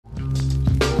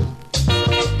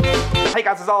Hey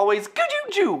guys, as always, good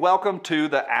welcome to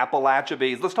the Appalachia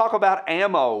Bees. Let's talk about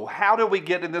ammo. How did we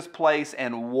get in this place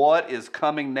and what is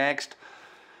coming next?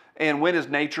 And when is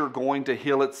nature going to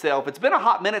heal itself? It's been a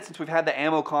hot minute since we've had the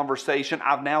ammo conversation.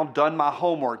 I've now done my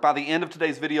homework. By the end of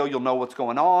today's video, you'll know what's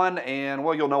going on and,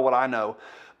 well, you'll know what I know.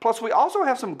 Plus, we also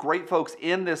have some great folks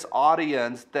in this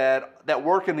audience that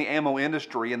work in the ammo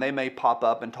industry, and they may pop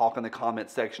up and talk in the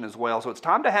comment section as well. So it's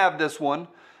time to have this one.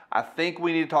 I think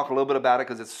we need to talk a little bit about it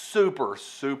because it's super,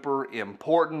 super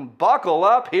important. Buckle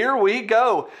up, here we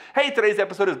go. Hey, today's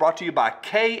episode is brought to you by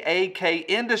KAK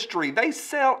Industry. They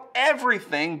sell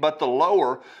everything but the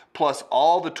lower, plus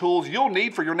all the tools you'll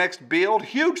need for your next build.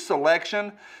 Huge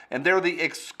selection, and they're the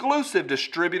exclusive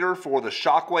distributor for the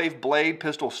Shockwave Blade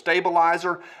Pistol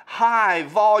Stabilizer, high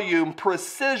volume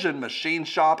precision machine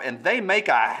shop, and they make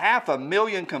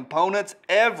 500,000 components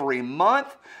every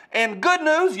month. And good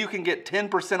news, you can get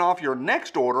 10% off your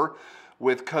next order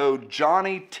with code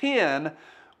Johnny10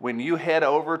 when you head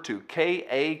over to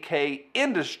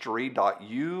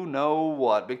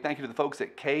kakindustry.you-know-what. Big thank you to the folks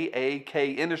at KAK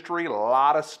Industry. A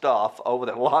lot of stuff over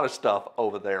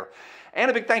there. And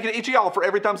a big thank you to each of y'all for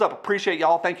every thumbs up. Appreciate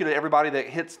y'all. Thank you to everybody that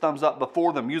hits thumbs up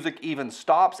before the music even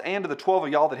stops, and to the 12 of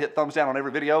y'all that hit thumbs down on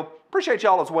every video. Appreciate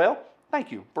y'all as well.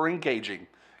 Thank you for engaging.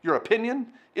 Your opinion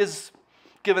is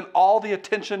given all the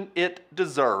attention it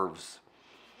deserves.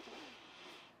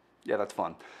 Yeah, that's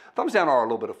fun. Thumbs down are a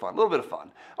little bit of fun, All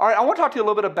right, I want to talk to you a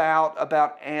little bit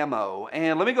about ammo.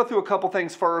 And let me go through a couple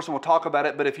things first and we'll talk about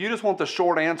it. But if you just want the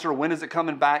short answer, when is it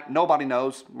coming back? Nobody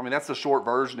knows. I mean, that's the short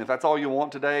version. If that's all you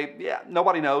want today, yeah,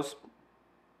 nobody knows.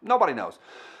 Nobody knows.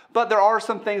 But there are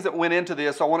some things that went into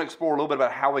this. So I want to explore a little bit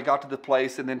about how we got to the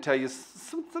place and then tell you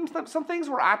some things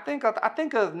where I think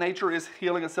nature is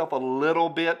healing itself a little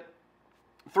bit.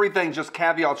 Three things, just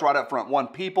caveats right up front. One,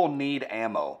 people need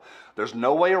ammo. There's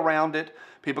no way around it.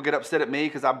 People get upset at me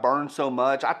because I burn so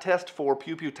much. I test for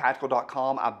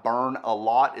pewpewtactical.com. I burn a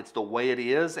lot. It's the way it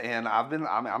is, and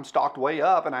I'm stocked way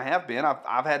up, and I have been.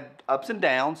 I've had ups and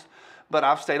downs, but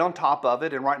I've stayed on top of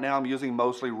it, and right now I'm using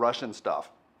mostly Russian stuff.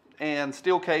 And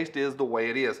steel cased is the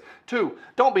way it is. Two,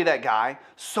 don't be that guy.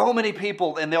 So many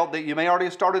people, and you may already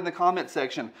have started in the comment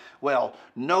section, well,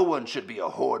 no one should be a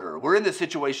hoarder. We're in this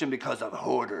situation because of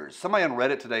hoarders. Somebody on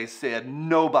Reddit today said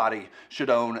nobody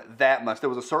should own that much. There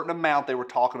was a certain amount they were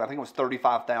talking about. I think it was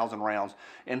 35,000 rounds.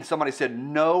 And somebody said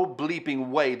no bleeping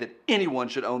way that anyone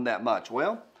should own that much.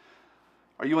 Well,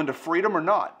 are you into freedom or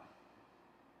not?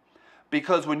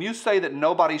 Because when you say that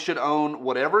nobody should own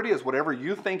whatever it is, whatever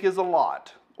you think is a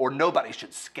lot, or nobody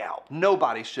should scalp,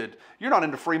 you're not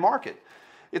into free market.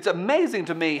 It's amazing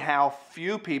to me how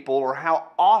few people, or how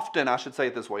often, I should say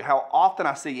it this way, how often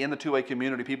I see in the 2A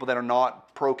community people that are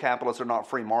not pro-capitalist or not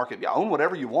free market. Yeah, own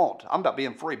whatever you want. I'm about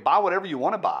being free. Buy whatever you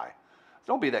want to buy.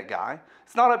 Don't be that guy.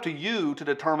 It's not up to you to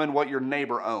determine what your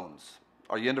neighbor owns.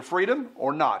 Are you into freedom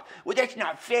or not? Well, that's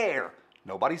not fair.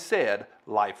 Nobody said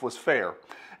life was fair.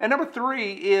 And number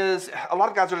three is, a lot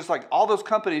of guys are just like, all those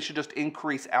companies should just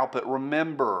increase output.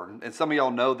 Remember, and some of y'all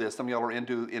know this, some of y'all are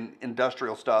into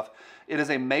industrial stuff, it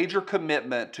is a major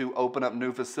commitment to open up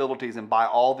new facilities and buy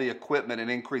all the equipment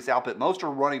and increase output. Most are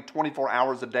running 24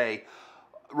 hours a day,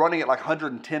 running at like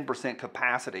 110%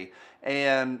 capacity,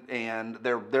 and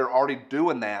they're already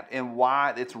doing that. And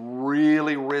why? It's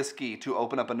really risky to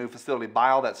open up a new facility,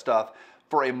 buy all that stuff,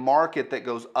 for a market that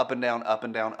goes up and down, up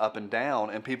and down, up and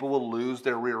down, and people will lose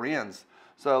their rear ends.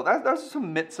 So there's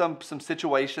some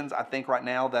situations I think right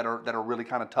now that are really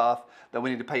kind of tough that we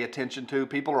need to pay attention to.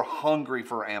 People are hungry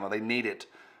for ammo; they need it.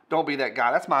 Don't be that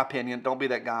guy. That's my opinion. Don't be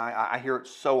that guy. I hear it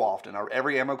so often.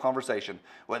 Every ammo conversation.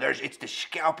 Well, it's the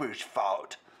scalper's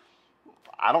fault.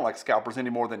 I don't like scalpers any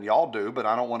more than y'all do, but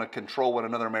I don't want to control what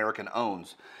another American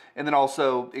owns. And then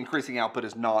also, increasing output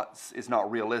is not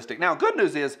realistic. Now, good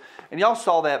news is, and y'all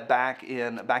saw that back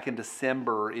in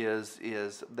December, is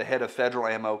the head of Federal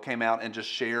Ammo came out and just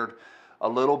shared a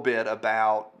little bit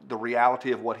about the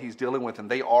reality of what he's dealing with,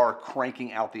 and they are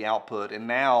cranking out the output. And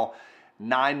now,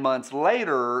 9 months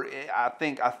later, I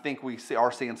think we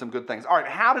are seeing some good things. All right,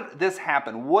 how did this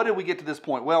happen? What did we get to this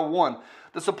point? Well, one,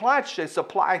 the supply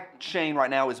chain right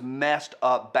now is messed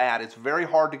up bad. It's very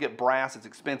hard to get brass. It's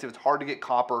expensive. It's hard to get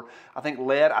copper. I think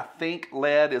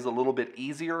lead is a little bit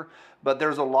easier, but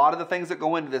there's a lot of the things that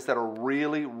go into this that are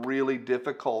really, really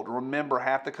difficult. Remember,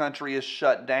 half the country is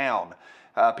shut down.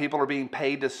 People are being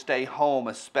paid to stay home,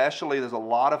 especially there's a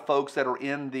lot of folks that are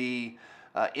in the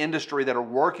industry that are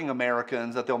working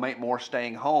Americans that they'll make more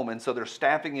staying home. And so there's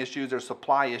staffing issues, there's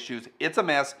supply issues. It's a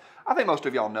mess. I think most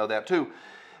of y'all know that too.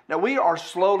 Now we are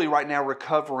slowly right now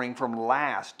recovering from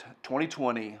last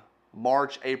 2020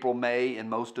 March, April, May, and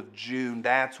most of June.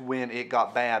 That's when it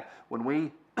got bad. When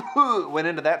we went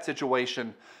into that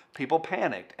situation, people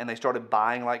panicked and they started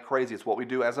buying like crazy. It's what we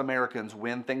do as Americans.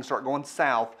 When things start going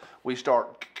south, we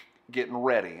start getting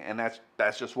ready, and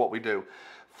that's just what we do.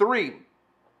 3,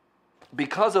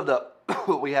 because of the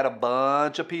we had a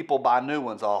bunch of people buy new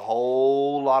ones, a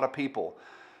whole lot of people,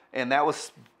 and that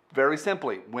was very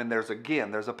simply when there's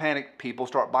a panic, people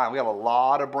start buying. We got a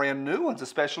lot of brand new ones,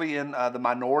 especially in the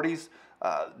minorities.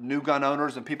 New gun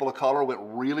owners and people of color went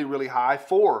really, really high.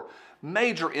 4,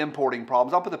 major importing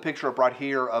problems. I'll put the picture up right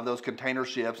here of those container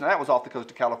ships, and that was off the coast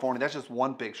of California. That's just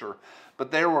one picture.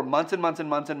 But there were months and months and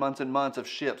months and months and months of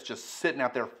ships just sitting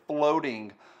out there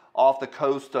floating off the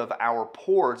coast of our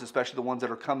ports, especially the ones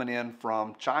that are coming in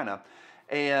from China.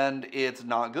 And it's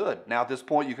not good. Now at this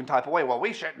point you can type away, well,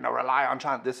 we shouldn't rely on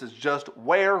China. This is just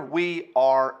where we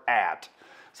are at.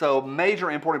 So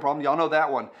major importing problem, y'all know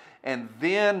that one. And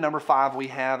then number 5, we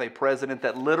have a president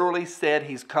that literally said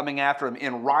he's coming after him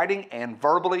in writing and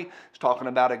verbally. He's talking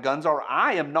about a gun czar.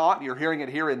 I am not, you're hearing it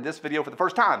here in this video for the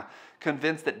first time,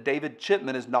 convinced that David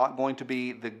Chipman is not going to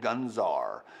be the gun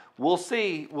czar. We'll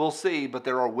see, but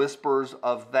there are whispers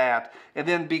of that. And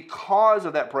then because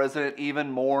of that president,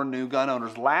 even more new gun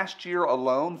owners. Last year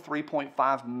alone,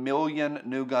 3.5 million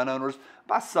new gun owners.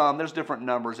 By some, there's different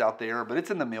numbers out there, but it's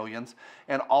in the millions.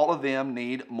 And all of them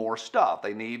need more stuff.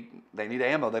 They need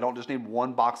ammo. They don't just need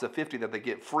one box of 50 that they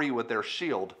get free with their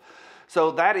shield.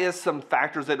 So that is some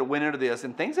factors that went into this,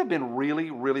 and things have been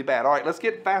really, really bad. All right, let's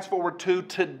get fast forward to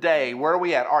today. Where are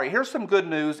we at? All right, here's some good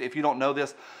news if you don't know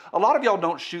this. A lot of y'all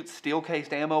don't shoot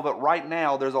steel-cased ammo, but right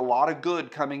now there's a lot of good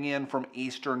coming in from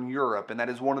Eastern Europe, and that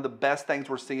is one of the best things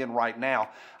we're seeing right now.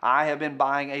 I have been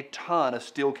buying a ton of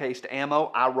steel-cased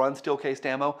ammo. I run steel-cased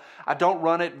ammo. I don't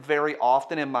run it very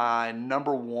often in my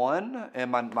number one,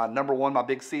 my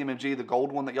big CMMG, the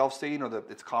gold one that y'all have seen, or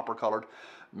it's copper-colored.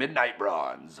 Midnight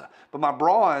bronze. But my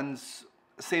bronze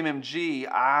CMMG,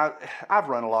 I've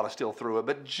run a lot of steel through it,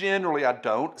 but generally I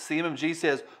don't. CMMG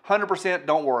says 100%,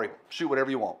 don't worry, shoot whatever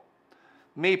you want.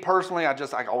 Me personally, I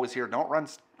always hear don't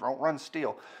run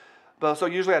steel. But so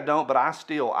usually I don't, but I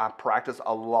practice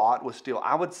a lot with steel.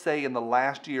 I would say in the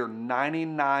last year,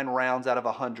 99 rounds out of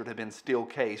 100 have been steel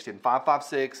cased in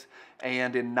 5.56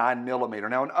 and in 9mm.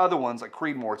 Now in other ones like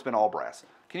Creedmoor, it's been all brass.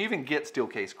 Can you even get steel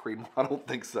case Creedmoor? I don't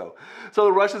think so. So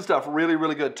the Russian stuff, really,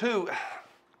 really good too.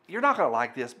 You're not gonna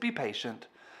like this, be patient.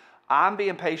 I'm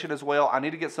being patient as well. I need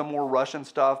to get some more Russian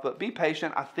stuff, but be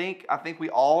patient. I think we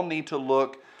all need to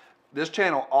look. This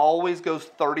channel always goes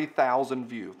 30,000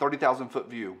 foot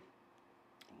view.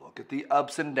 Look at the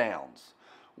ups and downs.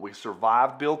 We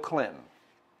survived Bill Clinton.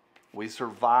 We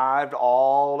survived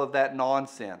all of that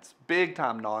nonsense, big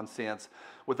time nonsense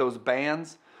with those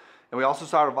bans. And we also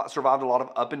survived a lot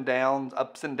of ups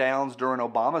and downs during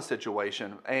Obama's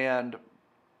situation. And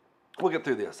we'll get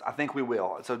through this. I think we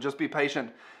will. So just be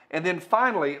patient. And then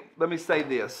finally, let me say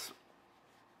this.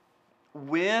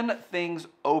 When things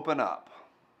open up,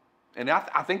 and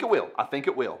I think it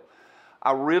will.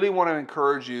 I really want to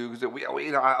encourage you, because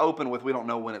I open with we don't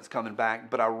know when it's coming back,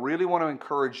 but I really want to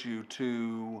encourage you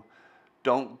to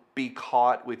don't be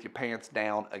caught with your pants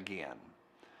down again.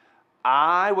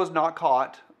 I was not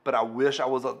caught, but I wish I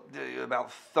was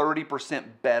about 30%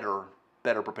 better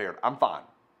prepared. I'm fine.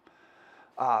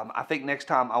 I think next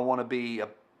time I want to be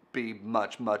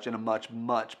in a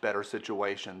much better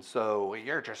situation. So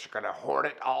you're just gonna hoard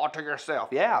it all to yourself.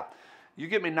 Yeah, you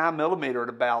give me 9mm at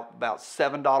about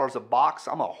 $7 a box,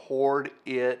 I'm gonna hoard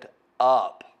it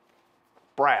up.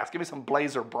 Brass, give me some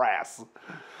Blazer brass.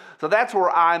 So that's where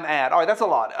I'm at. All right, that's a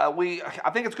lot. I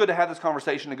think it's good to have this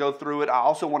conversation, to go through it. I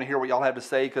also want to hear what y'all have to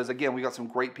say, because again, we got some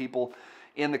great people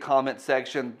in the comment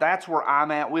section. That's where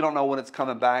I'm at. We don't know when it's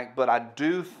coming back, but I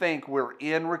do think we're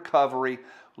in recovery.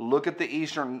 Look at the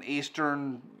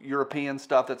Eastern European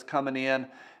stuff that's coming in,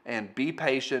 and be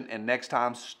patient, and next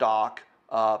time stock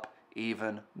up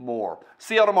even more.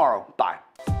 See y'all tomorrow. Bye.